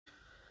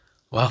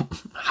Well,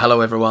 hello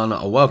everyone,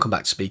 welcome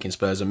back to Speaking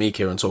Spurs. I'm Meek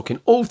here and talking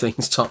all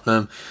things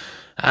Tottenham.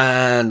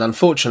 And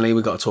unfortunately,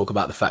 we've got to talk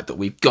about the fact that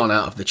we've gone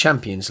out of the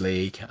Champions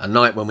League, a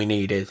night when we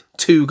needed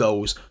 2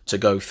 goals to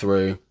go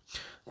through.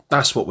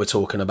 That's what we're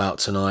talking about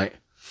tonight.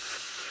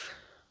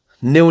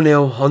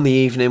 0-0 on the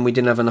evening, we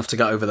didn't have enough to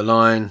get over the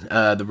line.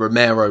 The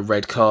Romero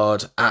red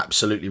card,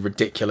 absolutely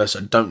ridiculous.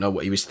 I don't know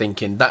what he was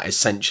thinking. That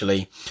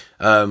essentially,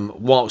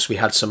 whilst we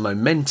had some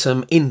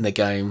momentum in the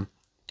game,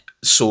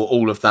 saw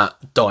all of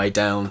that die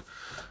down,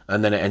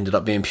 and then it ended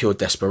up being pure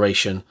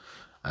desperation.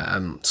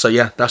 So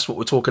yeah, that's what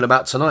we're talking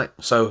about tonight.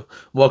 So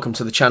welcome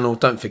to the channel.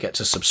 Don't forget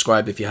to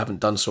subscribe if you haven't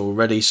done so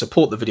already.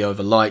 Support the video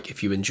with a like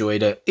if you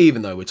enjoyed it,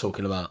 even though we're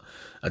talking about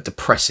a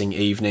depressing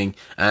evening.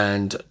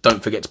 And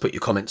don't forget to put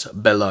your comments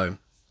below.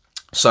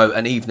 So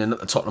an evening at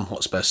the Tottenham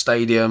Hotspur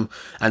Stadium.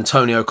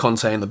 Antonio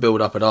Conte in the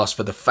build-up had asked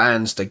for the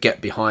fans to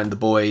get behind the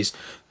boys,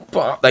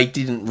 but they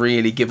didn't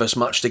really give us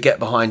much to get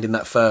behind in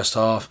that first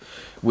half.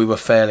 We were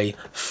fairly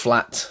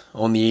flat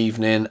on the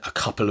evening, a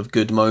couple of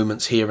good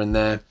moments here and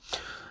there.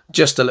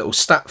 Just a little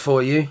stat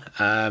for you.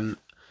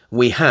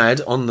 We had,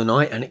 on the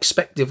night, an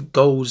expected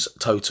goals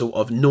total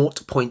of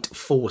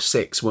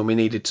 0.46 when we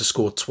needed to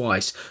score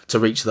twice to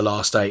reach the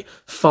last 8.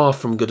 Far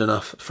from good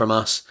enough from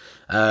us.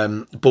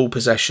 Ball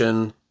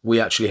possession, we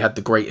actually had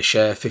the greater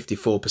share,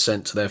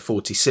 54% to their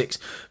 46%.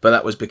 But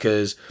that was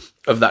because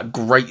of that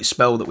great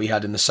spell that we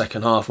had in the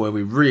second half where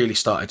we really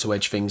started to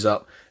edge things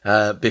up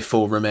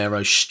before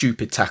Romero's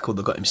stupid tackle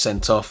that got him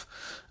sent off.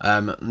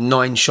 9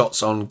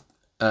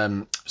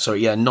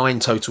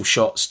 total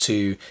shots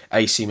to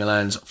AC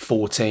Milan's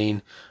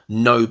 14.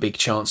 No big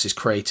chances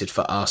created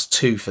for us,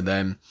 2 for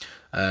them.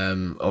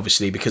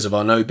 Obviously, because of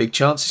our no big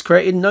chances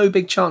created, no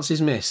big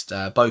chances missed.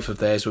 Both of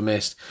theirs were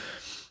missed.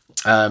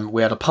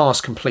 We had a pass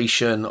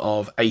completion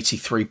of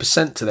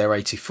 83% to their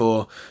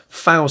 84%.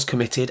 Fouls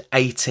committed,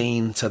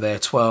 18 to their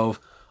 12%.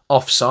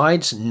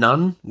 Offsides,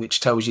 none, which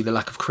tells you the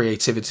lack of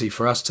creativity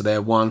for us, to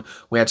their 1.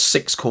 We had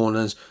 6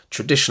 corners.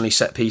 Traditionally,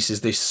 set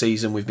pieces this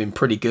season, we've been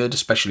pretty good,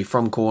 especially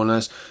from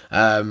corners.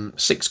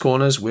 6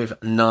 corners with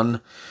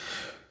none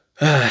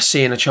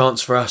seeing a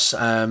chance for us,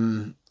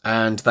 and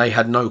they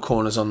had no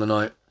corners on the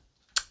night.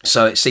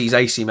 So it sees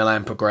AC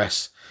Milan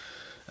progress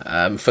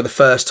for the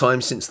first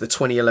time since the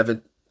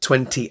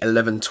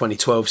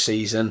 2011-2012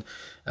 season,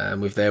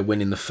 with their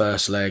win in the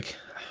first leg.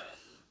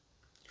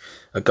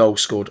 A goal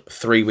scored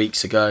 3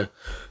 weeks ago.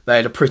 They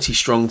had a pretty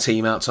strong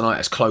team out tonight,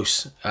 as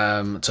close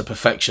to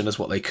perfection as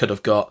what they could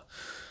have got.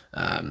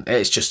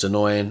 It's just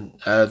annoying.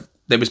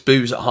 There was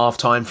boos at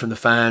half-time from the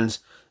fans.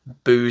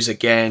 Boos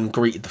again,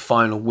 greeted the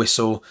final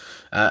whistle.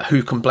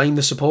 Who can blame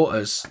the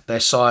supporters? Their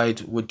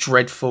side were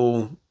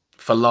dreadful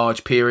for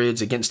large periods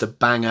against a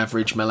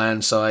bang-average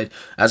Milan side.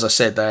 As I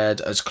said, they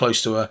had as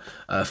close to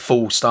a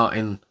full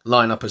starting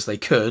lineup as they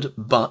could,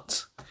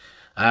 but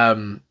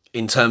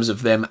in terms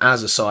of them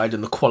as a side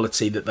and the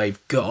quality that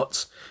they've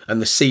got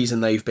and the season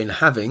they've been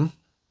having,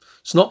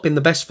 it's not been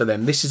the best for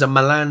them. This is a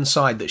Milan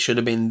side that should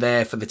have been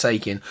there for the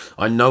taking.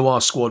 I know our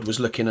squad was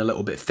looking a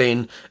little bit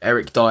thin.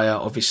 Eric Dyer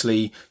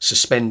obviously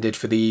suspended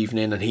for the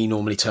evening, and he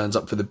normally turns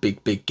up for the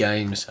big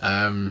games.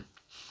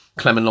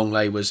 Clement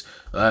Longley was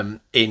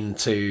in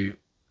to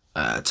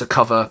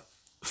cover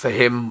for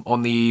him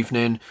on the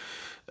evening.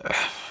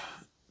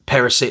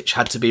 Perisic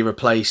had to be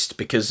replaced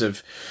because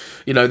of,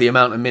 you know, the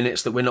amount of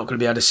minutes that we're not going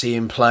to be able to see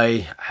him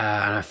play.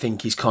 And I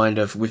think he's kind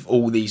of, with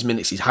all these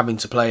minutes he's having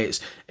to play,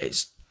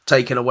 it's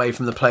taken away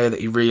from the player that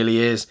he really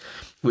is,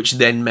 which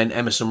then meant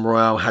Emerson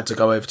Royal had to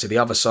go over to the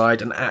other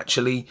side. And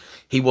actually,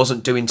 he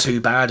wasn't doing too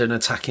bad in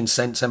attacking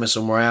sense,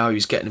 Emerson Royal. He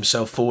was getting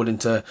himself forward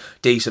into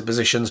decent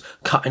positions,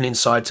 cutting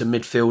inside to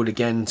midfield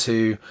again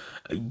to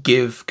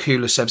give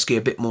Kulusevski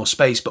a bit more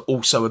space, but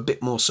also a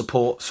bit more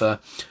support for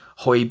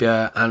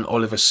Højbjerg and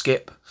Oliver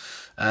Skip.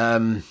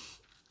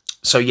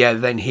 So yeah,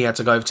 then he had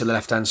to go over to the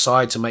left-hand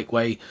side to make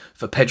way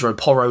for Pedro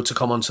Porro to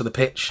come onto the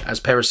pitch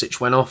as Perisic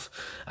went off.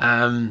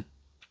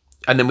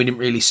 And then we didn't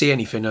really see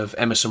anything of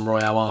Emerson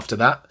Royal after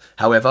that.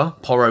 However,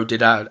 Porro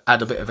did add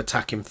a bit of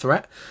attacking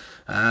threat.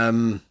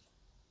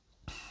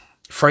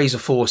 Fraser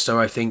Forster,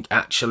 I think,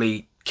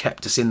 actually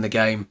kept us in the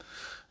game.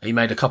 He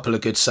made a couple of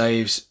good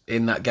saves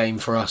in that game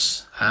for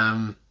us.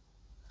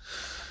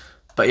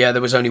 But yeah,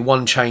 there was only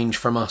one change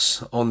from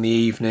us on the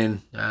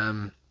evening.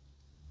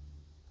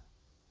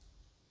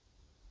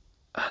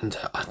 And do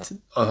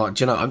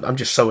you know, I'm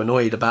just so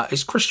annoyed about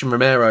it's Christian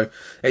Romero.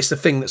 It's the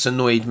thing that's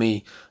annoyed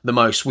me the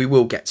most. We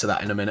will get to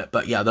that in a minute.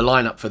 But yeah, the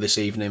lineup for this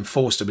evening: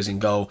 Forster was in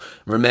goal,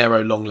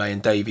 Romero, Longley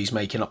and Davies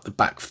making up the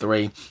back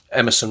 3,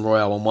 Emerson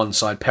Royal on one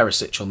side,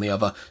 Perisic on the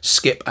other,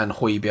 Skip and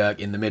Højbjerg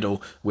in the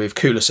middle, with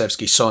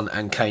Kulusevski, Son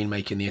and Kane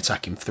making the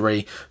attacking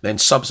 3. Then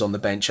subs on the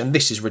bench, and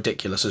this is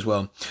ridiculous as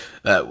well.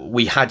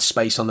 We had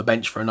space on the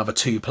bench for another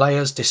 2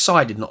 players,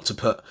 decided not to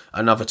put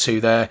another 2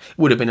 there.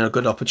 Would have been a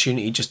good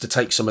opportunity just to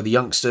take some of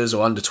the youngsters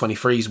or under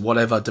 23s,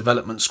 whatever,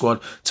 development squad,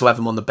 to have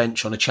them on the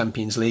bench on a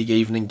Champions League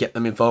evening, get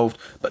them involved.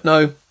 But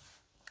no,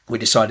 we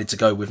decided to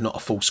go with not a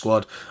full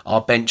squad.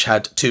 Our bench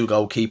had 2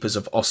 goalkeepers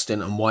of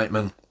Austin and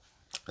Whiteman.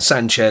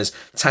 Sanchez,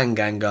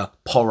 Tanganga,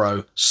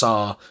 Porro,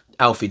 Sarr,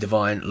 Alfie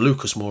Devine,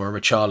 Lucas Moura,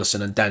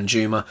 Richarlison and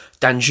Danjuma.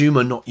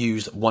 Danjuma not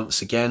used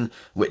once again,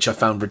 which I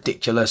found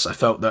ridiculous. I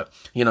felt that,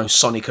 you know,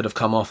 Sonny could have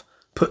come off,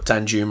 put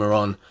Danjuma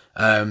on.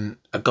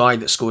 A guy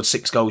that scored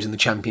 6 goals in the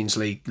Champions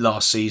League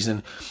last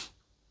season.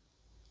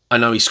 I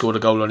know he scored a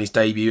goal on his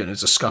debut and it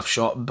was a scuff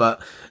shot,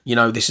 but, you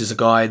know, this is a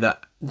guy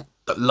that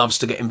loves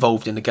to get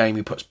involved in the game.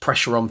 He puts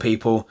pressure on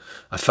people.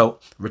 I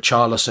felt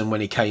Richarlison,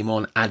 when he came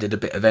on, added a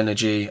bit of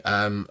energy.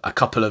 A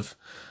couple of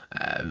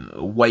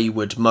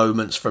wayward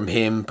moments from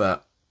him,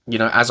 but, you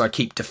know, as I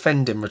keep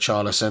defending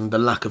Richarlison, the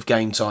lack of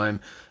game time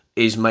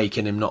is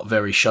making him not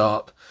very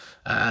sharp.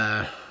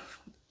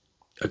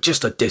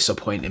 Just a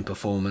disappointing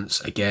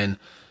performance again.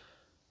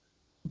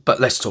 But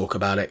let's talk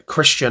about it.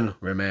 Christian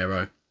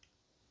Romero.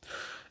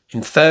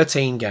 In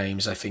 13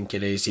 games, I think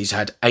it is, he's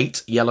had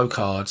 8 yellow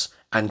cards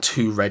and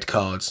 2 red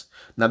cards.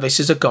 Now, this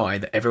is a guy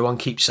that everyone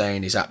keeps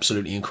saying is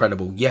absolutely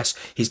incredible. Yes,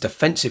 his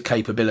defensive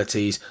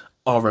capabilities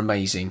are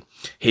amazing.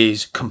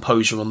 His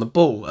composure on the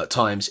ball at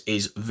times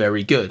is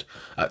very good.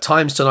 At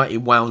times tonight, he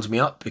wound me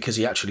up because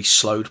he actually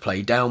slowed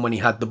play down when he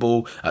had the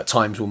ball, at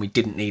times when we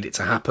didn't need it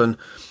to happen.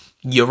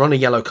 You're on a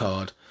yellow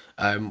card.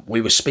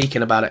 We were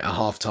speaking about it at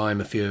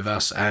half-time, a few of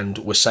us, and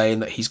were saying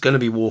that he's going to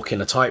be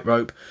walking a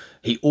tightrope.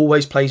 He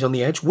always plays on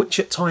the edge, which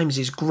at times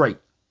is great.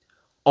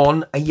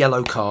 On a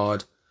yellow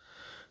card,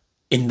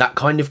 in that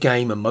kind of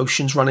game,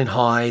 emotions running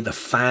high, the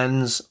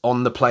fans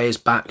on the players'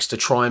 backs to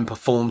try and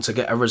perform to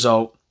get a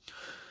result.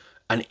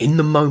 And in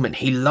the moment,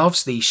 he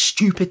loves these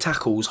stupid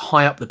tackles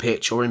high up the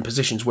pitch or in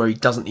positions where he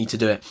doesn't need to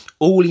do it.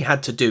 All he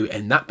had to do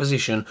in that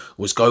position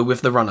was go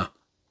with the runner.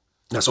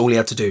 That's all he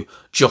had to do.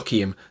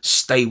 Jockey him,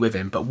 stay with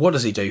him. But what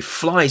does he do?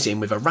 Flies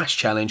in with a rash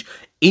challenge,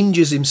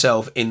 injures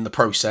himself in the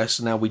process.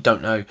 Now, we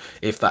don't know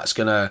if that's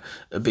going to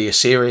be a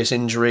serious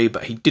injury,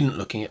 but he didn't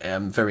look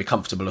very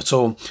comfortable at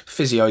all.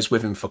 Physio's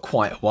with him for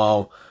quite a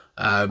while,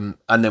 and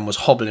then was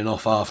hobbling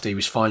off after he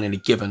was finally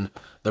given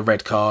the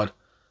red card.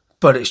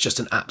 But it's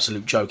just an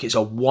absolute joke. It's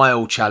a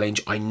wild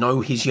challenge. I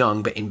know he's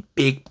young, but in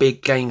big,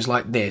 big games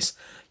like this,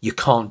 you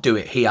can't do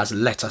it. He has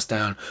let us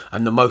down.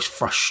 And the most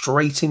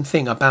frustrating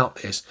thing about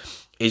this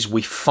is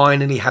we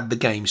finally had the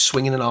game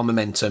swinging in our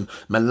momentum.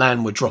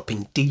 Milan were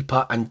dropping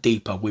deeper and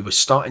deeper. We were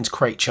starting to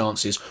create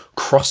chances.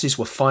 Crosses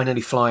were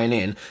finally flying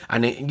in.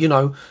 And, you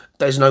know,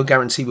 there's no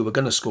guarantee we were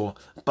going to score.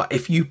 But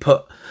if you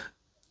put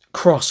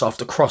cross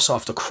after cross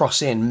after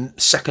cross in,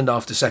 second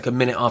after second,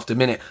 minute after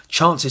minute,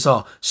 chances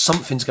are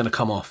something's going to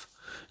come off.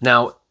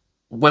 Now,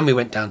 when we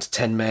went down to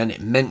 10 men, it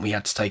meant we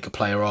had to take a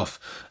player off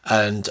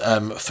and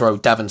throw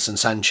Davinson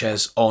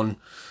Sanchez on.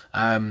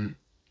 And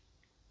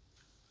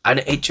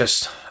it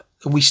just...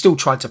 We still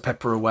tried to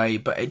pepper away,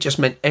 but it just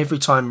meant every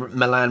time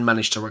Milan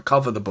managed to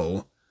recover the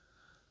ball,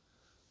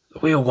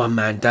 we were one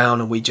man down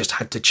and we just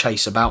had to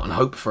chase about and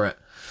hope for it.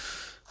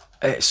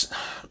 It's...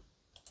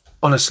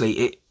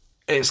 Honestly,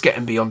 it's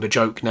getting beyond a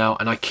joke now,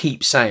 and I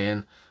keep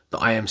saying that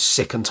I am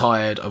sick and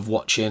tired of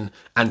watching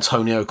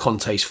Antonio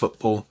Conte's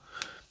football.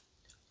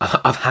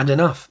 I've had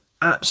enough.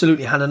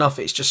 Absolutely had enough.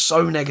 It's just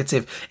so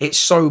negative. It's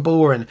so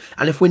boring.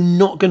 And if we're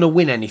not going to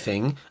win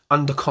anything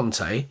under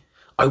Conte,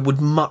 I would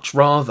much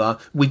rather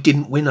we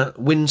didn't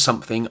win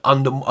something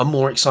under a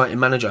more exciting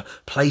manager.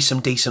 Play some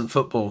decent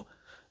football.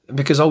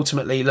 Because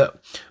ultimately,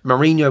 look,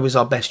 Mourinho was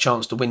our best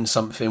chance to win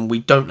something. We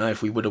don't know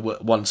if we would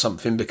have won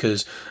something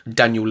because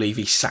Daniel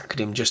Levy sacked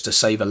him just to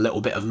save a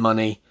little bit of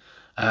money.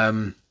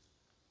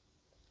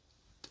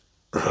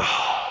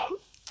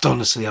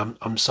 Honestly,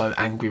 I'm so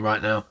angry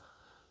right now.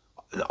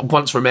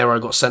 Once Romero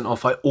got sent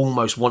off, I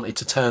almost wanted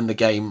to turn the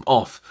game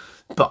off.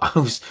 But I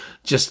was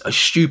just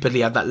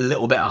stupidly had that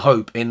little bit of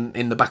hope in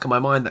the back of my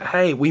mind that,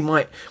 hey, we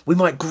might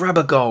grab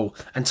a goal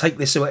and take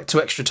this to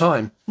extra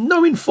time.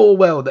 Knowing full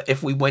well that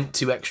if we went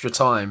to extra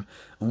time,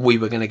 we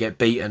were going to get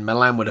beaten.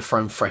 Milan would have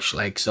thrown fresh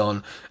legs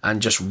on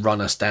and just run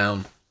us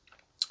down.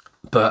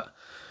 But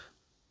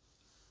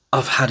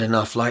I've had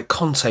enough. Like,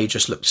 Conte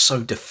just looked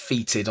so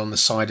defeated on the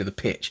side of the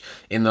pitch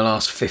in the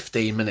last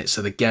 15 minutes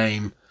of the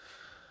game.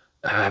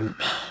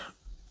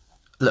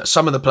 Look,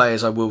 some of the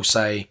players I will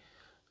say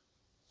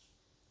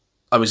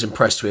I was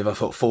impressed with. I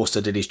thought Forster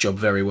did his job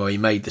very well. He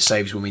made the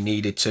saves when we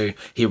needed to.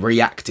 He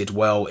reacted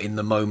well in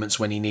the moments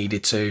when he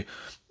needed to.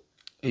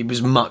 He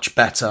was much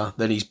better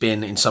than he's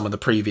been in some of the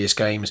previous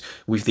games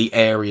with the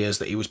areas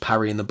that he was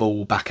parrying the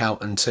ball back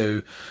out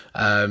into.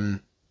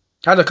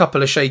 Had a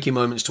couple of shaky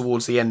moments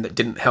towards the end that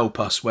didn't help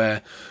us,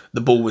 where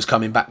the ball was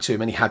coming back to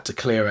him and he had to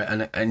clear it.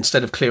 And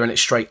instead of clearing it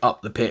straight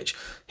up the pitch,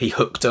 he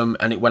hooked them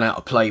and it went out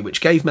of play,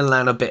 which gave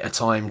Milan a bit of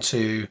time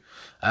to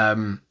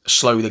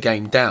slow the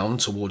game down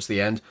towards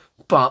the end.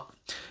 But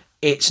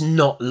it's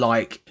not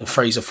like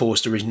Fraser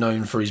Forster is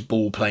known for his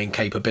ball-playing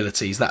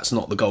capabilities. That's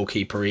not the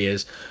goalkeeper he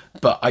is.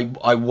 But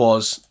I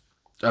was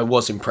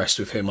impressed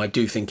with him. I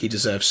do think he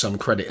deserves some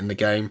credit in the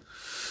game.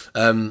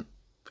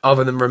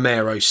 Other than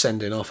Romero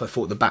sending off, I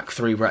thought the back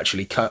three were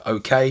actually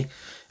okay.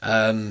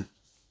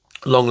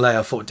 Longley,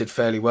 I thought, did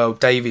fairly well.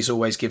 Davies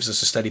always gives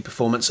us a steady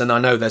performance, and I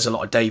know there's a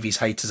lot of Davies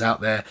haters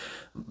out there.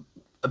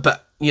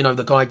 But, you know,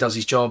 the guy does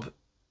his job.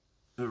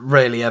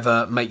 rarely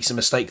ever makes a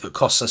mistake that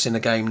costs us in a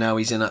game. Now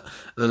he's in at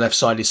the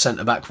left-sided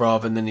centre-back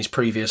rather than his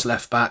previous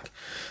left-back.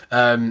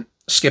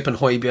 Skip and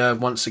Højbjerg,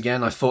 once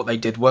again, I thought they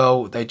did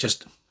well. They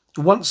just,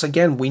 once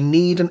again, we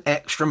need an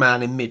extra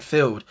man in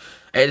midfield.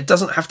 It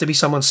doesn't have to be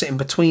someone sitting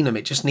between them.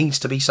 It just needs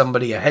to be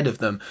somebody ahead of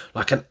them,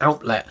 like an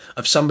outlet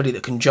of somebody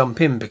that can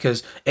jump in,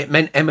 because it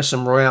meant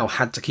Emerson Royale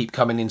had to keep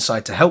coming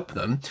inside to help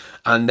them,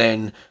 and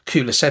then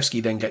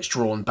Kulusevski then gets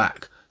drawn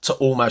back to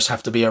almost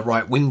have to be a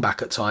right wing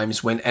back at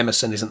times when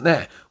Emerson isn't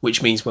there,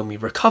 which means when we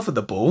recover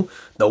the ball,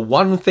 the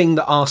one thing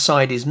that our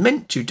side is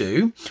meant to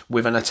do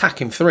with an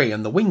attacking three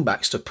and the wing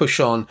backs to push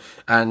on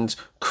and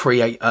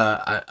create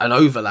an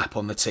overlap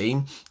on the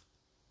team,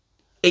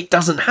 it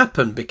doesn't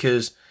happen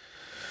because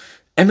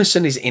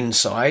Emerson is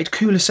inside,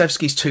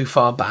 Kulusevski's too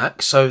far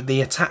back, so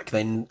the attack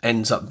then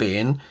ends up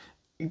being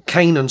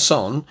Kane and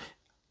Son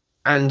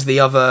and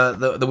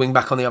the wing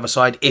back on the other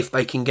side if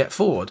they can get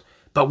forward.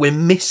 But we're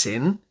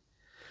missing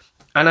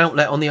an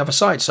outlet on the other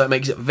side, so it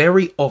makes it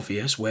very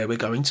obvious where we're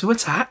going to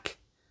attack,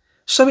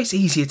 so it's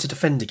easier to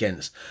defend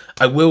against.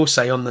 I will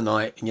say on the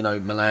night,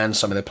 Milan,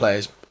 some of the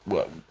players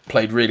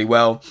played really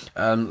well.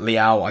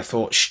 Leao, I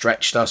thought,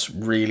 stretched us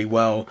really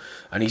well,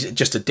 and he's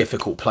just a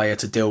difficult player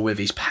to deal with.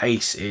 His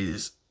pace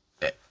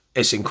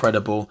it's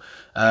incredible.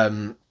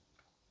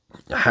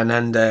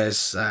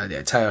 Hernandez,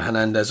 Teo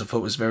Hernandez, I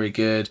thought was very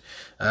good.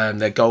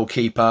 Their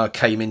goalkeeper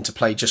came into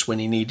play just when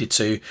he needed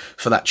to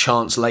for that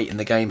chance late in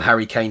the game.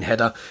 Harry Kane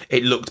header.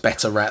 It looked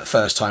better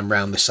first time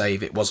round the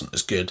save. It wasn't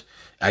as good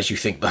as you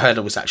think. The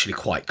header was actually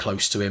quite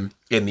close to him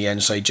in the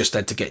end, so he just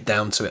had to get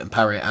down to it and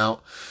parry it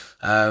out.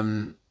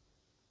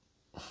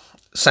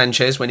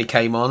 Sanchez, when he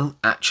came on,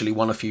 actually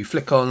won a few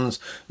flick-ons,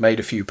 made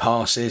a few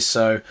passes.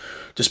 So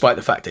despite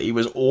the fact that he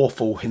was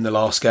awful in the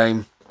last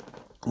game,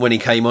 when he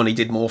came on, he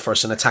did more for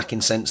us in an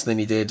attacking sense than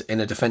he did in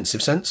a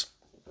defensive sense.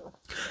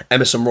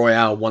 Emerson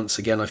Royale, once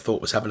again, I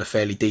thought was having a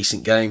fairly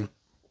decent game.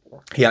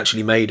 He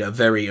actually made a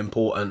very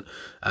important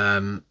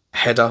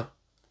header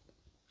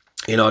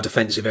in our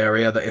defensive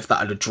area that if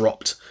that had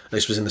dropped,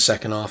 this was in the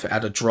second half, it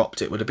had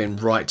dropped, it would have been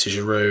right to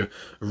Giroud,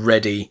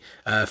 ready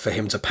for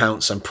him to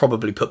pounce and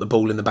probably put the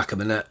ball in the back of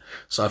the net.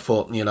 So I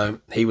thought,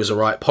 he was all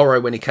right.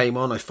 Porro, when he came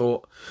on, I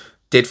thought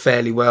did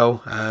fairly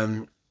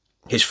well.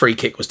 His free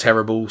kick was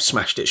terrible,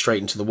 smashed it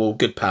straight into the wall,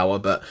 good power,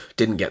 but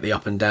didn't get the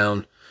up and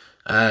down.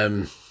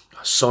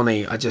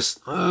 Sonny,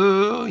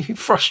 he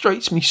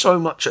frustrates me so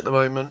much at the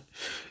moment.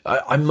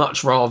 I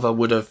much rather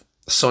would have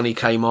Sonny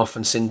came off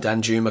and seen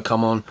Danjuma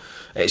come on.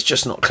 It's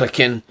just not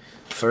clicking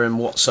for him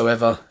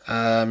whatsoever.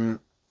 And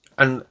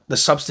the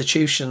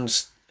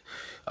substitutions,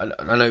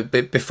 I know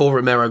before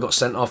Romero got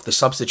sent off, the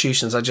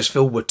substitutions I just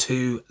feel were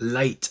too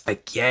late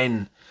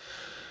again.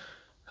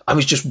 I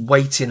was just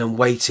waiting and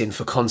waiting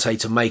for Conte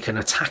to make an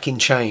attacking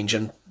change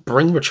and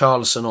bring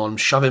Richarlison on,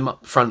 shove him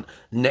up front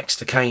next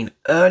to Kane.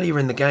 Earlier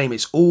in the game,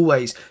 it's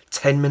always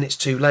 10 minutes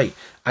too late.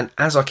 And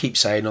as I keep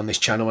saying on this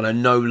channel, and I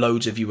know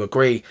loads of you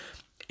agree,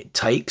 it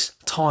takes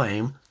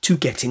time to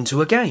get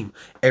into a game.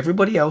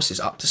 Everybody else is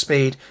up to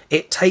speed.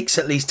 It takes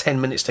at least 10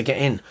 minutes to get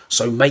in.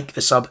 So make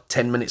the sub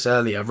 10 minutes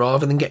earlier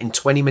rather than getting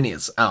 20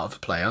 minutes out of a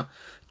player.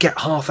 Get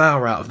half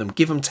hour out of them.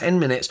 Give them 10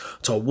 minutes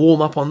to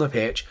warm up on the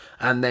pitch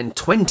and then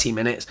 20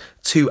 minutes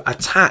to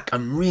attack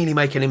and really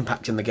make an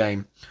impact in the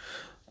game.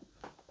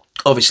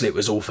 Obviously, it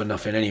was all for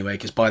nothing anyway,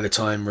 because by the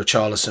time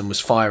Richarlison was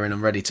firing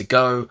and ready to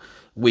go,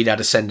 we'd had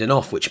a sending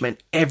off, which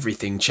meant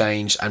everything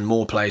changed and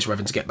more players were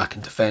having to get back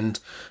and defend.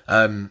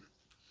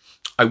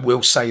 I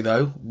will say,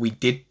 though, we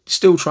did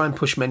still try and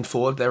push men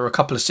forward. There were a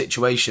couple of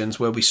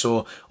situations where we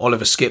saw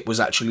Oliver Skipp was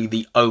actually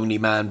the only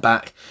man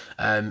back.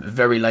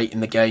 Very late in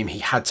the game, he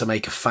had to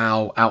make a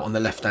foul out on the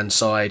left-hand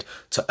side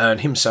to earn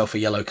himself a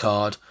yellow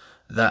card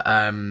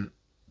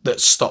that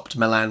stopped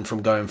Milan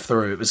from going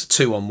through. It was a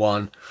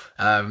 2-on-1.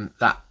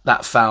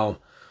 That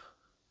foul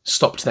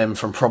stopped them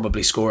from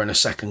probably scoring a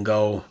second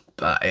goal,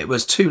 but it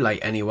was too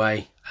late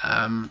anyway.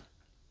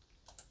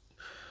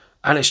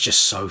 And it's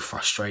just so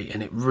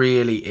frustrating. It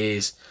really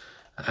is.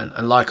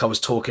 And like I was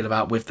talking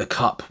about with the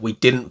cup, we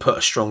didn't put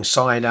a strong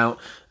side out.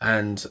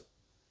 And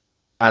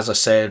as I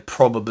said,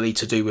 probably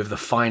to do with the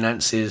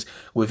finances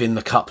within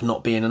the cup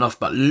not being enough.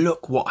 But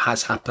look what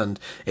has happened.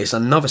 It's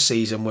another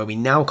season where we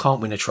now can't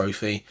win a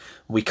trophy.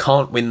 We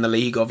can't win the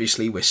league,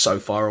 obviously. We're so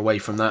far away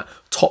from that.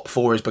 Top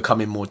four is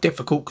becoming more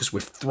difficult because we're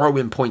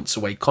throwing points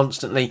away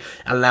constantly,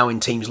 allowing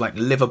teams like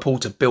Liverpool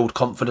to build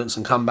confidence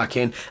and come back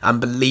in.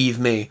 And believe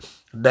me,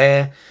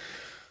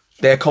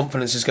 their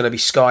confidence is going to be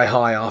sky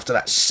high after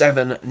that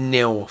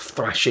 7-0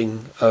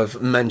 thrashing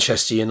of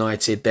Manchester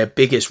United, their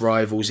biggest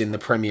rivals in the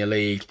Premier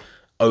League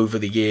over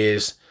the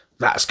years.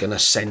 That's going to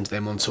send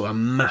them onto a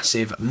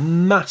massive,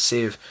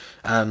 massive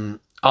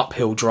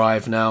uphill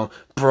drive now.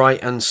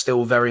 Brighton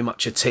still very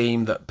much a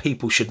team that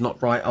people should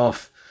not write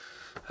off.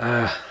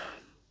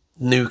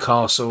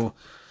 Newcastle,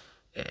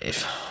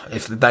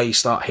 if they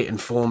start hitting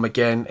form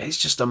again, it's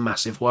just a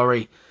massive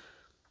worry.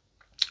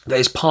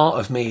 There's part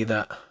of me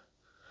that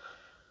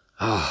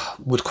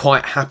would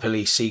quite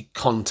happily see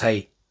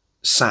Conte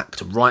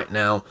sacked right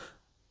now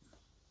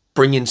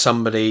bring in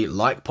somebody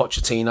like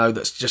Pochettino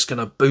that's just going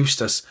to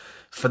boost us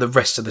for the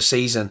rest of the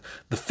season.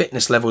 The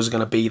fitness levels are going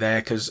to be there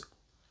because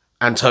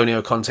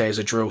Antonio Conte is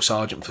a drill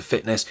sergeant for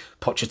fitness.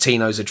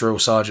 Pochettino's a drill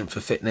sergeant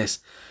for fitness.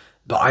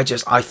 But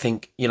I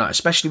think, you know,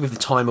 especially with the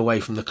time away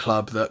from the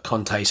club that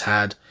Conte's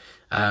had,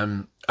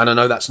 and I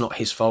know that's not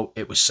his fault,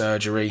 it was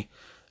surgery,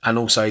 and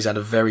also he's had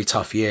a very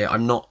tough year.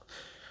 I'm not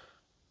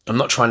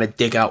trying to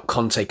dig out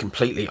Conte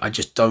completely. I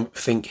just don't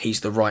think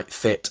he's the right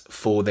fit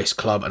for this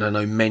club, and I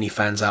know many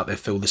fans out there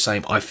feel the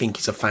same. I think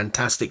he's a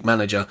fantastic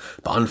manager,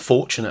 but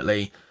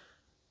unfortunately,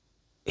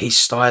 his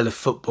style of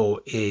football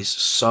is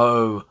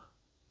so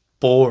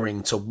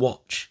boring to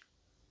watch.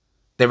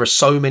 There are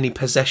so many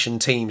possession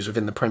teams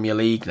within the Premier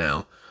League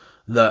now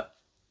that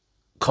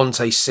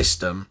Conte's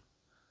system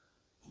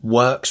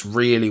works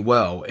really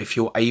well if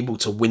you're able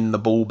to win the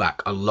ball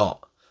back a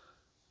lot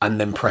and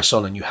then press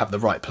on and you have the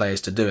right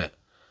players to do it.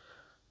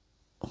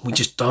 We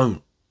just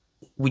don't.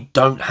 We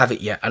don't have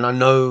it yet. And I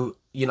know,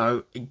 you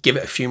know, give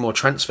it a few more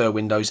transfer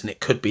windows and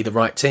it could be the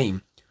right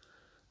team.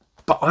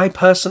 But I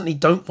personally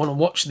don't want to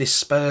watch this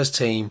Spurs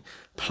team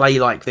play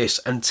like this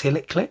until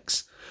it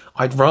clicks.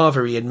 I'd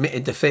rather he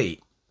admitted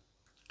defeat,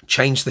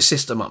 changed the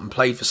system up and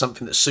played for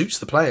something that suits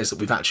the players that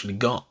we've actually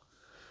got.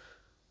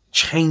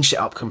 Changed it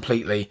up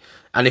completely.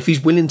 And if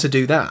he's willing to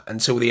do that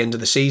until the end of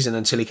the season,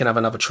 until he can have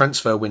another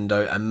transfer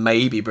window and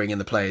maybe bring in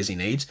the players he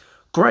needs,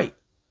 great.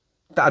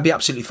 That'd be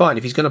absolutely fine.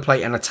 If he's going to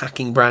play an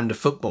attacking brand of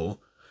football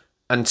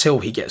until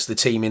he gets the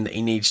team in that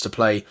he needs to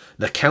play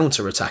the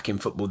counter-attacking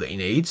football that he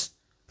needs,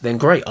 then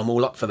great, I'm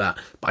all up for that.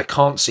 But I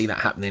can't see that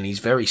happening. He's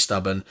very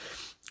stubborn.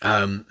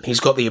 He's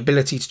got the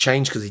ability to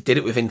change because he did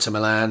it with Inter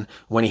Milan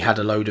when he had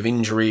a load of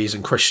injuries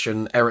and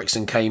Christian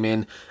Eriksen came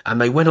in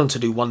and they went on to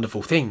do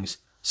wonderful things.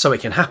 So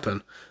it can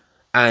happen.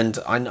 And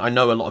I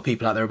know a lot of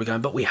people out there will be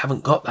going, but we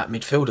haven't got that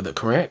midfielder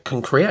that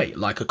can create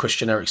like a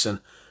Christian Eriksen.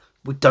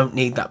 We don't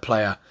need that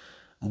player.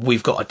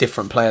 We've got a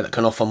different player that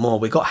can offer more.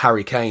 We've got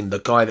Harry Kane, the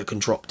guy that can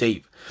drop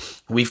deep.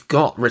 We've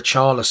got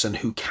Richarlison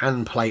who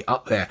can play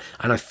up there.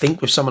 And I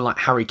think with someone like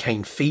Harry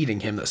Kane feeding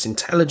him that's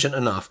intelligent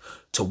enough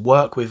to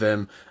work with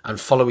him and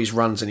follow his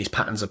runs and his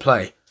patterns of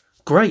play,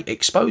 great,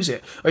 expose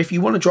it. Or if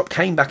you want to drop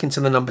Kane back into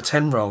the number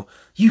 10 role,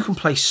 you can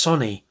play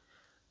Sonny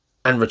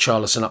and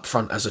Richarlison up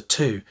front as a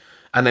 2.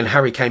 And then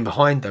Harry Kane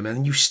behind them.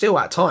 And you still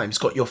at times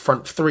got your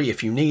front 3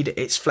 if you need it.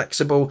 It's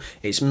flexible.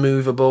 It's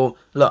movable.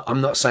 Look,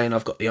 I'm not saying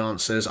I've got the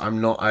answers.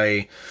 I'm not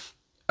a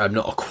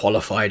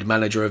qualified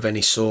manager of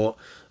any sort.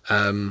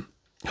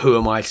 Who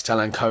am I to tell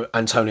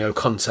Antonio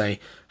Conte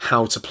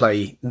how to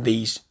play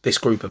this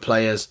group of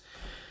players?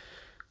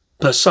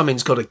 But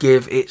something's got to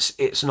give.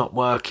 It's not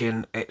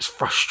working. It's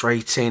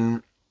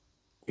frustrating.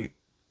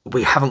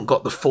 We haven't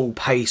got the full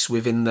pace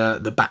within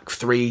the back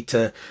 3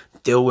 to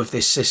deal with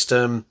this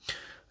system.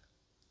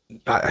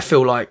 I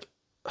feel like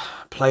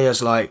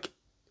players like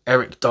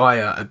Eric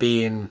Dyer are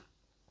being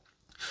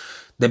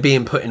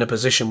put in a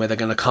position where they're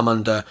going to come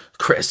under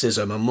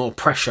criticism and more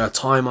pressure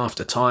time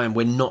after time.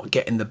 We're not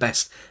getting the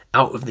best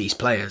out of these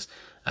players.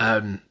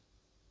 And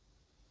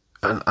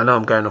I know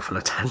I'm going off on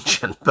a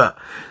tangent, but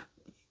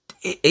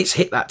it's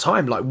hit that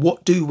time. Like,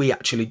 what do we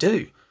actually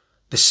do?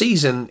 The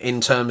season in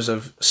terms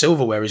of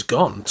silverware is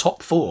gone.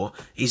 Top 4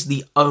 is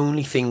the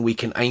only thing we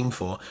can aim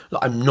for.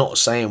 Like, I'm not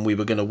saying we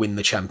were going to win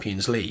the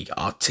Champions League.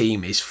 Our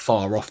team is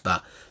far off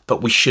that.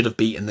 But we should have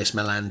beaten this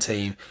Milan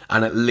team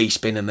and at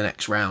least been in the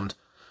next round.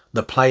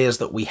 The players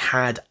that we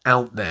had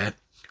out there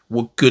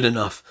were good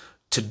enough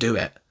to do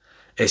it.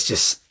 It's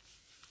just...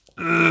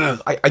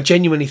 I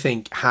genuinely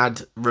think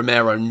had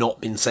Romero not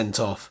been sent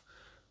off,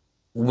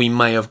 we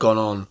may have gone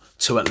on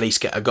to at least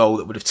get a goal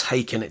that would have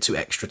taken it to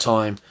extra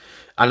time.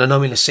 And I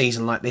know in a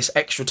season like this,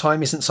 extra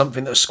time isn't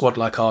something that a squad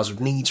like ours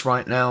needs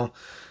right now.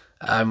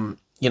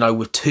 You know,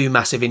 with 2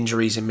 massive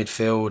injuries in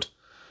midfield,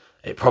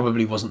 it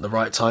probably wasn't the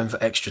right time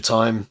for extra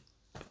time.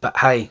 But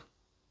hey,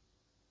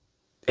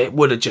 it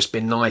would have just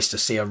been nice to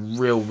see a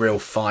real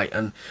fight.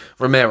 And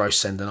Romero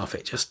sending off,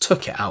 it just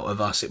took it out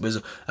of us. It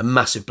was a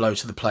massive blow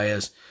to the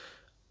players.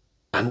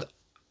 And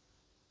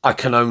I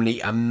can only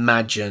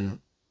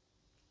imagine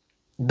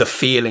the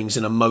feelings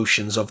and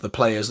emotions of the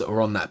players that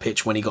were on that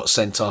pitch when he got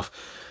sent off.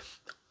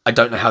 I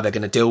don't know how they're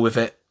going to deal with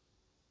it.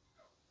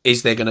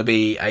 Is there going to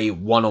be a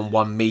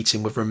one-on-one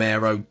meeting with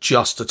Romero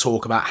just to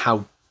talk about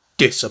how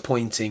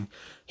disappointing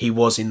he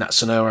was in that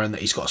scenario and that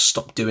he's got to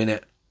stop doing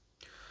it?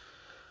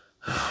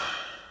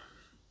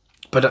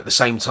 But at the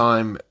same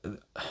time,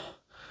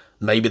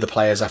 maybe the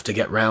players have to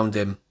get round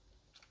him.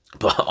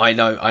 But I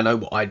know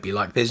what I'd be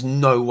like. There's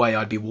no way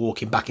I'd be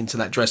walking back into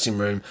that dressing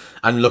room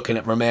and looking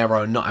at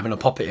Romero and not having a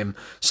pop at him,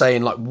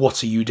 saying, like,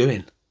 what are you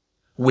doing?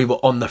 We were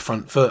on the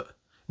front foot.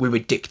 We were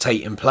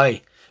dictating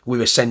play. We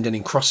were sending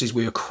in crosses.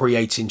 We were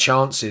creating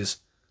chances.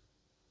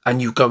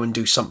 And you go and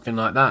do something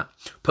like that.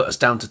 Put us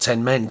down to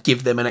 10 men.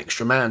 Give them an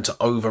extra man to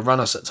overrun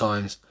us at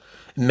times.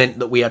 It meant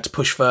that we had to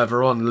push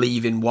further on,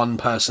 leaving one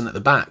person at the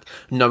back,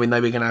 knowing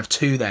they were going to have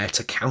 2 there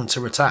to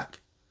counter-attack.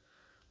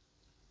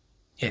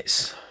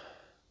 It's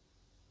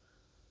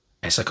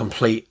a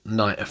complete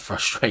night of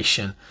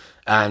frustration.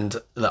 And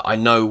that I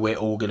know we're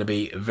all going to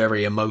be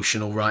very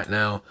emotional right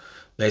now.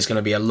 There's going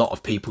to be a lot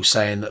of people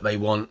saying that they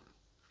want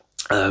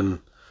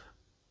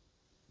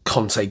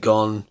Conte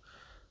gone.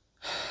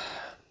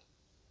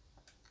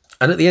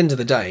 And at the end of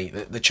the day,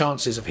 the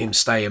chances of him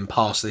staying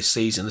past this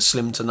season are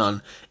slim to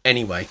none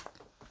anyway.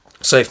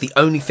 So if the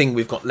only thing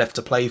we've got left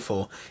to play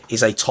for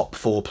is a top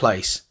 4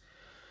 place,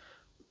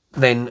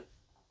 then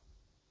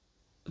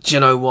do you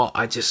know what?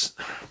 I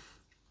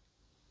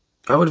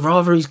would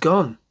rather he's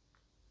gone.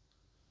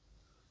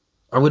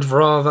 I would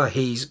rather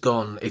he's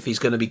gone if he's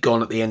going to be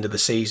gone at the end of the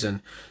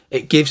season.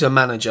 It gives a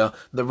manager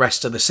the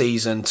rest of the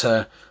season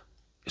to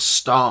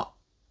start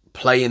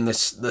playing the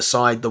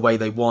side the way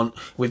they want.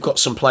 We've got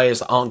some players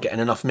that aren't getting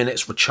enough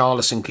minutes.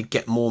 Richarlison could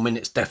get more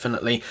minutes,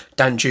 definitely.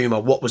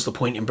 Danjuma, what was the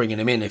point in bringing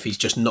him in if he's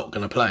just not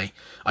going to play?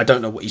 I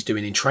don't know what he's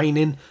doing in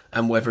training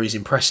and whether he's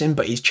impressing,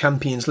 but his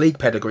Champions League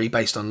pedigree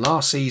based on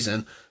last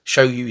season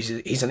show you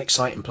he's an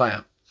exciting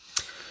player.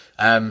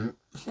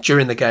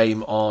 During the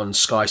game on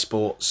Sky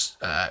Sports,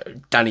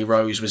 Danny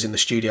Rose was in the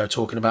studio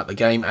talking about the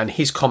game, and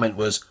his comment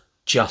was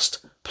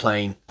just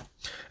plain.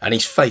 And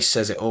his face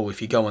says it all.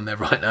 If you go on there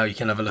right now, you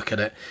can have a look at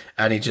it.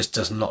 And he just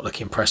does not look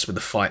impressed with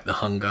the fight, the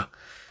hunger.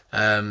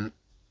 And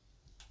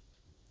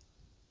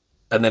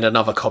then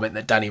another comment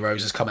that Danny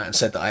Rose has come out and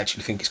said that I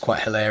actually think is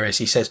quite hilarious.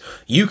 He says,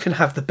 you can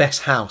have the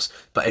best house,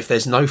 but if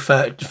there's no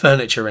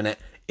furniture in it,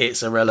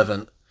 it's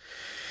irrelevant.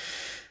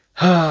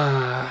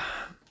 I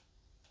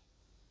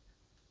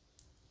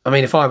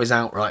mean, if I was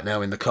out right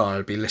now in the car,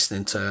 I'd be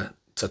listening to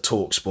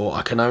Talk Sport.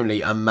 I can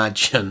only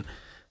imagine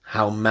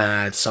how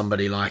mad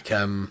somebody like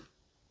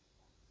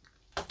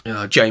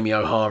Jamie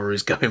O'Hara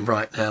is going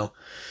right now.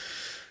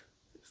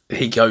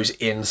 He goes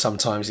in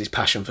sometimes. His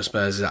passion for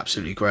Spurs is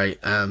absolutely great.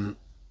 But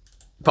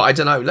I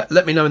don't know.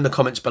 Let me know in the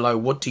comments below.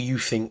 What do you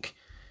think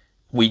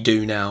we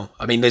do now?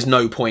 I mean, there's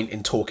no point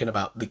in talking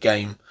about the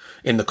game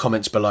in the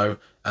comments below.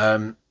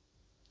 I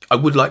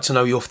would like to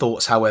know your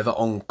thoughts, however,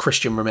 on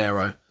Christian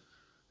Romero.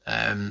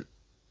 And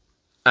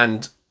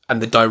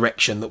the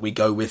direction that we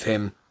go with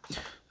him.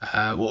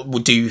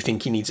 What do you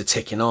think he needs a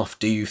ticking off?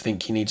 Do you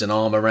think he needs an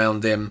arm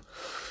around him?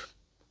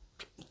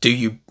 Do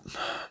you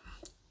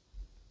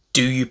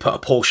put a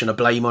portion of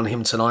blame on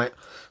him tonight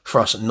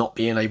for us not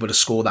being able to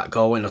score that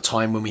goal in a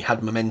time when we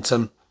had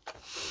momentum?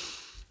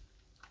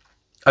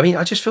 I mean,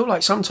 I just feel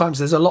like sometimes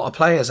there's a lot of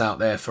players out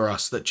there for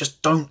us that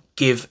just don't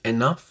give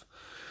enough.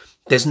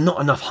 There's not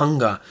enough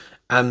hunger.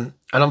 And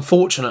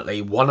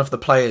unfortunately, one of the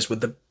players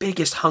with the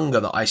biggest hunger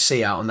that I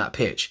see out on that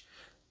pitch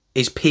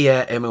is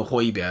Pierre-Emile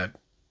Højbjerg.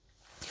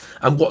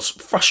 And what's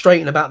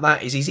frustrating about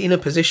that is he's in a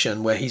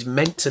position where he's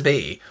meant to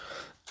be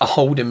a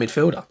holding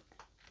midfielder.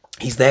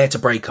 He's there to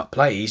break up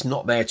play. He's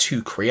not there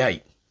to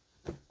create.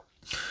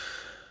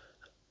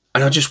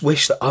 And I just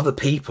wish that other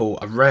people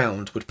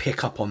around would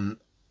pick up on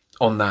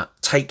that.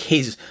 Take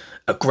his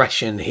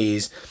aggression,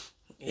 his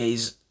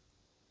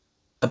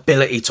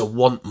ability to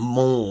want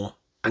more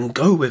and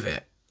go with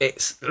it.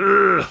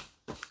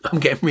 I'm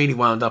getting really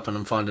wound up and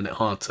I'm finding it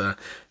hard to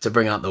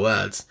bring out the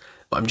words.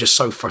 But I'm just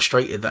so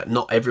frustrated that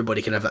not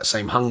everybody can have that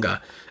same hunger.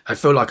 I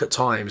feel like at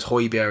times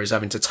Højbjerg is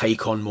having to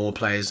take on more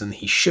players than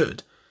he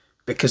should.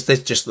 Because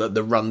there's just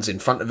the runs in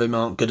front of him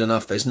aren't good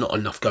enough. There's not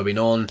enough going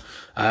on.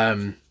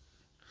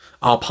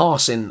 Our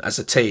passing as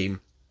a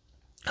team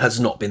has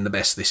not been the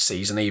best this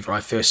season either. I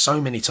feel so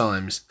many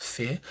times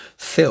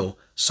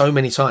so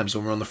many times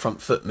when we're on the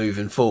front foot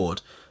moving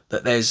forward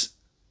that there's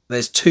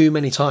too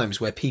many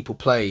times where people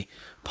play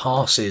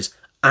passes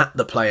at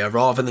the player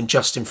rather than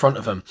just in front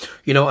of them.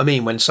 You know what I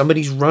mean? When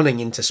somebody's running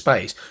into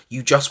space,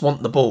 you just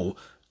want the ball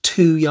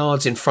 2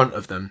 yards in front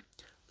of them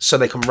so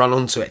they can run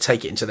onto it,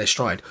 take it into their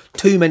stride.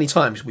 Too many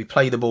times we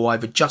play the ball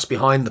either just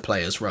behind the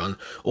player's run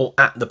or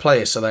at the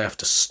player so they have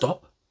to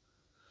stop.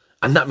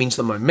 And that means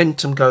the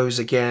momentum goes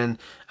again,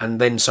 and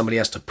then somebody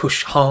has to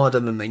push harder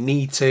than they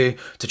need to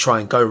try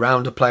and go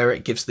around a player.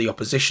 It gives the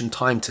opposition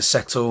time to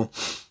settle.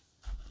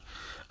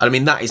 I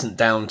mean, that isn't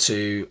down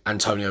to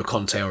Antonio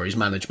Conte or his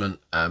management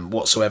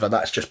whatsoever.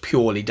 That's just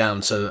purely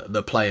down to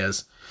the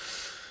players.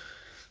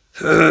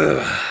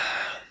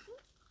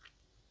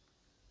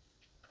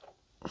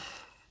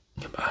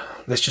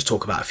 Let's just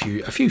talk about a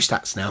few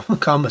stats now.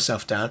 Calm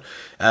myself down.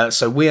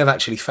 So we have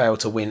actually failed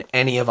to win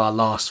any of our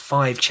last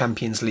 5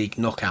 Champions League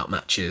knockout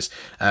matches.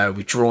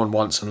 We've drawn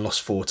once and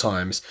lost 4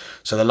 times.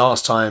 So the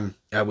last time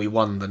we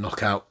won the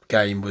knockout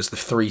game was the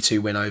 3-2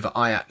 win over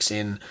Ajax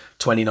in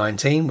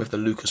 2019 with the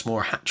Lucas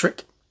Moura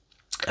hat-trick.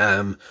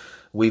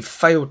 We've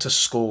failed to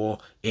score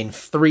in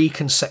 3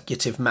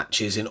 consecutive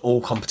matches in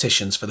all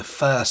competitions for the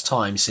first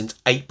time since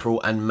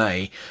April and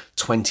May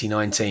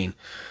 2019.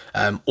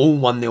 All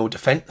 1-0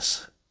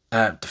 defence,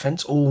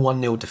 all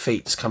 1-0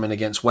 defeats coming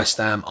against West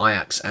Ham,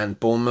 Ajax and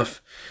Bournemouth.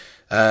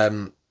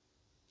 And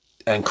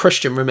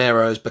Christian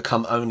Romero has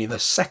become only the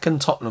 2nd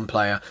Tottenham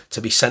player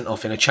to be sent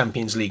off in a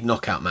Champions League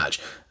knockout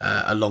match,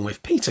 along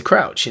with Peter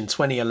Crouch in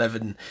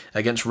 2011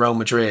 against Real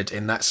Madrid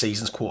in that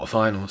season's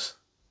quarterfinals.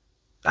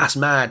 That's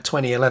mad,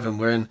 2011,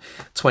 we're in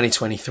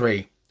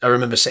 2023. I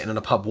remember sitting in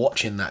a pub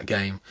watching that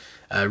game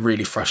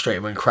really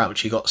frustrated when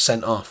Crouchy got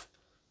sent off.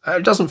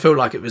 It doesn't feel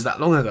like it was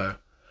that long ago.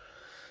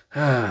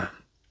 And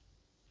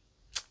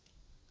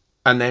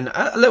then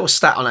a little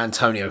stat on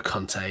Antonio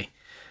Conte.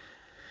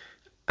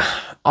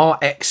 Our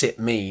exit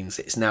means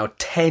it's now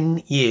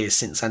 10 years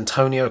since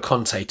Antonio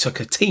Conte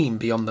took a team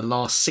beyond the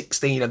last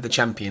 16 of the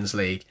Champions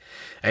League.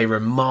 A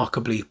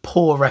remarkably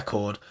poor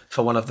record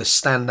for one of the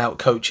standout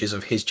coaches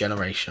of his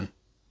generation.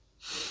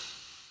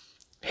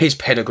 His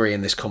pedigree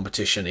in this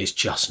competition is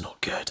just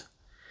not good.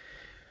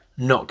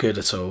 Not good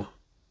at all.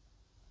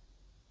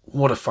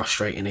 What a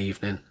frustrating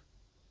evening.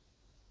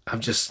 I'm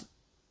just...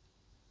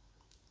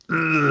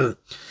 Ugh.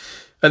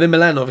 And then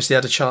Milan obviously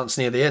had a chance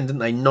near the end, didn't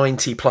they?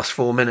 90 plus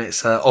 4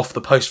 minutes off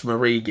the post from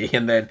Origi,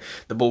 and then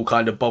the ball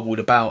kind of bobbled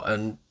about,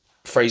 and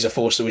Fraser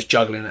Forster was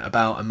juggling it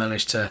about and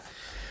managed to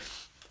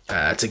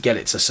get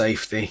it to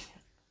safety.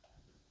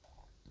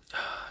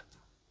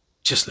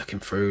 Just looking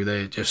through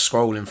there, just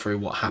scrolling through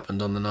what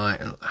happened on the night,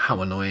 and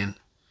how annoying.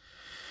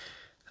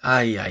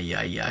 Ay.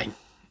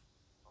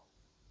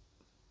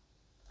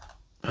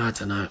 I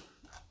don't know.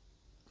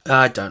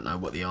 I don't know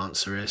what the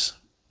answer is.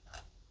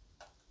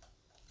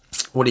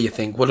 What do you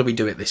think? What do we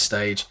do at this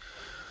stage?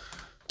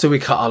 Do we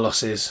cut our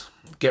losses?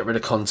 Get rid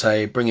of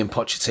Conte, bring in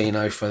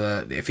Pochettino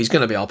for if he's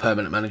going to be our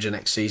permanent manager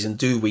next season,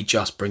 do we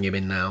just bring him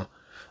in now?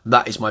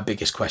 That is my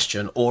biggest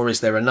question. Or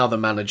is there another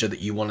manager that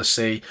you want to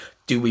see?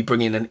 Do we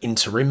bring in an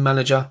interim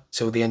manager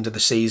till the end of the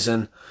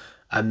season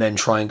and then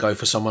try and go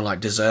for someone like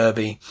De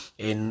Zerbi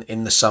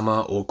in the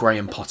summer, or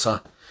Graham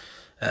Potter,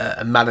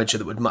 a manager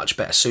that would much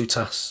better suit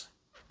us?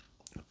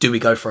 Do we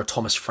go for a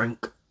Thomas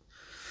Frank?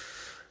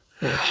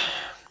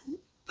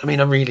 I mean,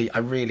 I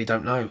really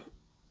don't know.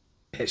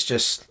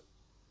 It's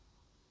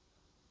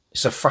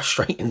a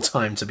frustrating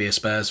time to be a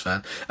Spurs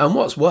fan. And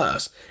what's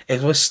worse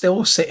is we're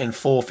still sitting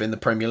fourth in the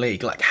Premier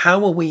League. Like,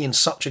 how are we in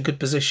such a good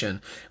position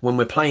when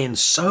we're playing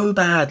so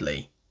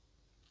badly?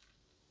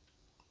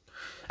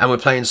 And we're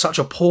playing such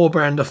a poor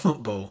brand of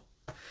football.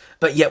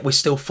 But yet we're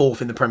still fourth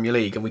in the Premier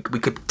League, and we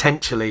could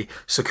potentially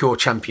secure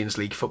Champions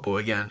League football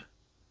again.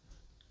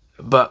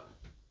 But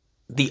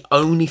the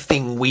only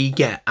thing we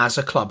get as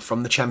a club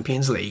from the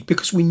Champions League,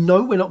 because we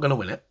know we're not going to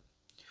win it,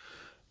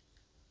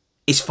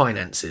 is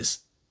finances.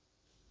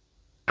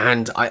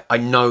 And I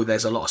know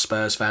there's a lot of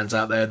Spurs fans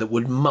out there that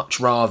would much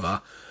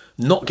rather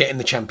not get in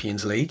the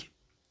Champions League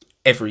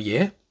every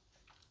year,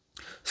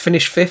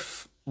 finish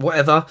fifth,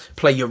 whatever,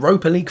 play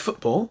Europa League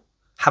football,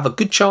 have a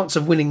good chance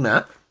of winning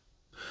that,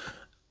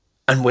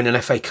 and win an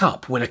FA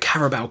Cup, win a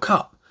Carabao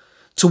Cup,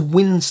 to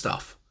win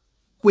stuff.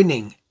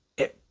 Winning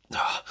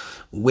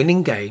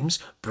games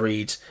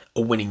breeds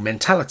a winning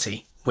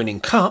mentality. Winning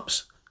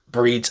cups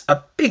breeds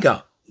a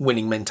bigger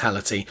winning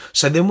mentality.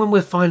 So then when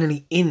we're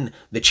finally in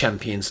the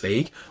Champions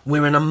League,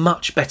 we're in a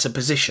much better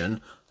position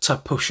to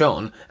push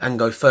on and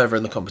go further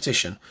in the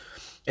competition.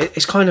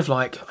 It's kind of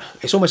like,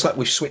 it's almost like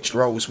we've switched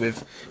roles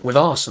with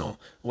Arsenal,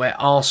 where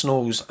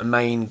Arsenal's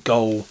main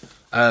goal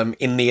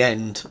in the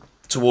end,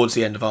 towards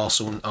the end of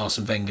Arsene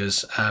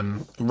Wenger's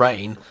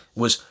reign,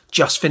 was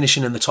just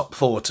finishing in the top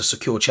four to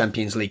secure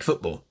Champions League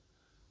football,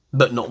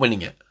 but not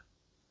winning it.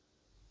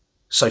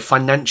 So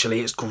financially,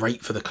 it's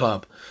great for the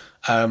club.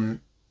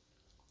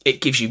 It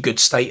gives you good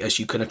status.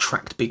 You can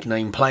attract big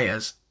name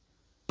players.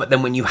 But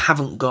then when you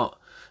haven't got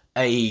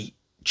a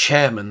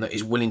chairman that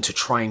is willing to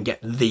try and get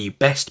the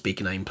best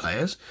big name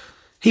players,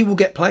 he will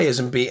get players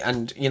and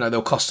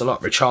they'll cost a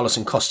lot.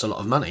 Richarlison cost a lot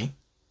of money.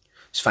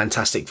 It's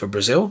fantastic for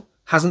Brazil.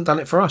 Hasn't done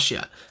it for us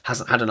yet.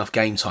 Hasn't had enough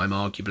game time,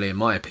 arguably, in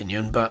my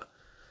opinion. But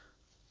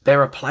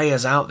there are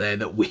players out there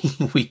that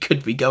we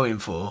could be going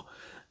for,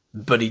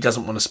 but he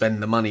doesn't want to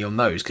spend the money on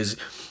those because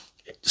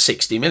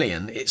 60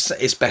 million,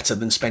 it's better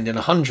than spending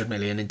 100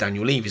 million in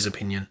Daniel Levy's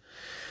opinion.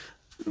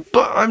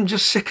 But I'm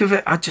just sick of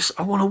it. I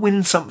want to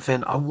win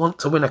something. I want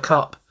to win a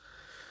cup.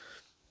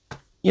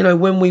 You know,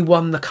 when we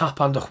won the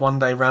cup under Juan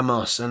de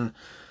Ramos and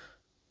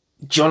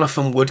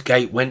Jonathan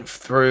Woodgate went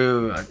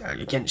through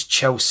against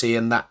Chelsea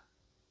and that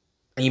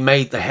he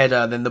made the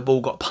header, then the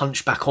ball got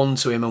punched back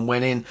onto him and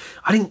went in.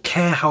 I didn't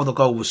care how the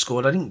goal was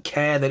scored. I didn't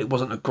care that it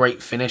wasn't a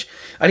great finish.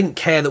 I didn't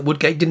care that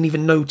Woodgate didn't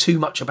even know too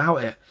much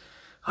about it.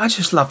 I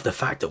just loved the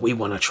fact that we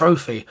won a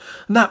trophy.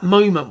 And that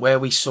moment where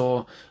we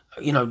saw,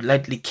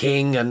 Ledley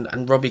King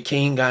and Robbie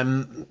Keane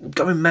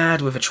going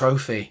mad with a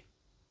trophy.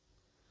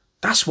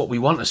 That's what we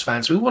want as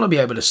fans. We want to be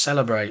able to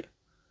celebrate.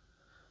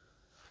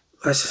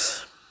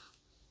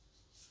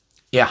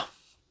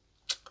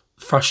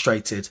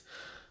 Frustrated.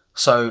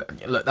 So,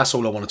 look, that's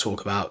all I want to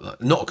talk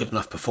about. Not a good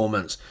enough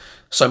performance.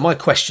 So my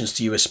questions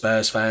to you as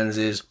Spurs fans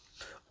is,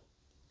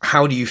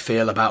 how do you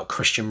feel about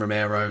Christian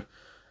Romero?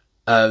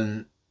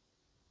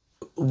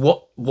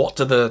 What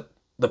do the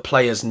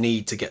players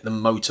need to get them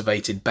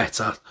motivated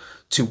better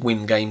to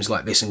win games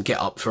like this and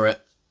get up for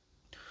it?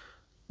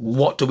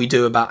 What do we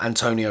do about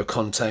Antonio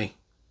Conte?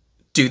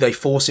 Do they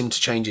force him to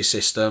change his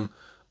system,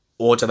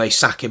 or do they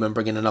sack him and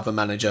bring in another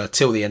manager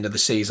till the end of the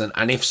season?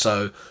 And if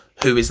so,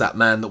 who is that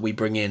man that we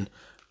bring in?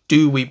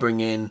 Do we bring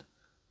in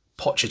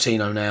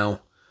Pochettino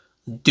now?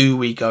 Do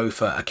we go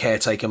for a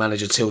caretaker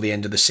manager till the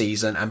end of the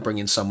season and bring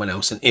in someone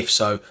else? And if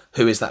so,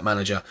 who is that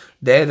manager?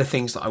 They're the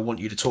things that I want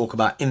you to talk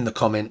about in the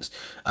comments,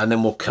 and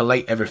then we'll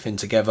collate everything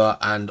together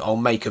and I'll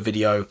make a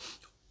video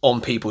on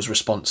people's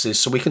responses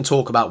so we can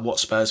talk about what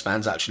Spurs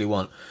fans actually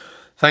want.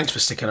 Thanks for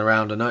sticking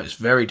around. I know it's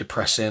very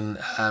depressing.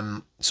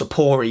 It's a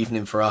poor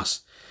evening for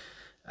us.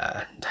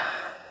 And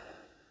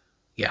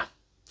yeah,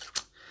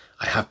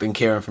 I have been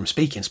Kieran from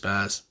Speaking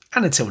Spurs.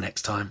 And until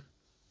next time,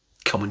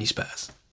 come on you Spurs.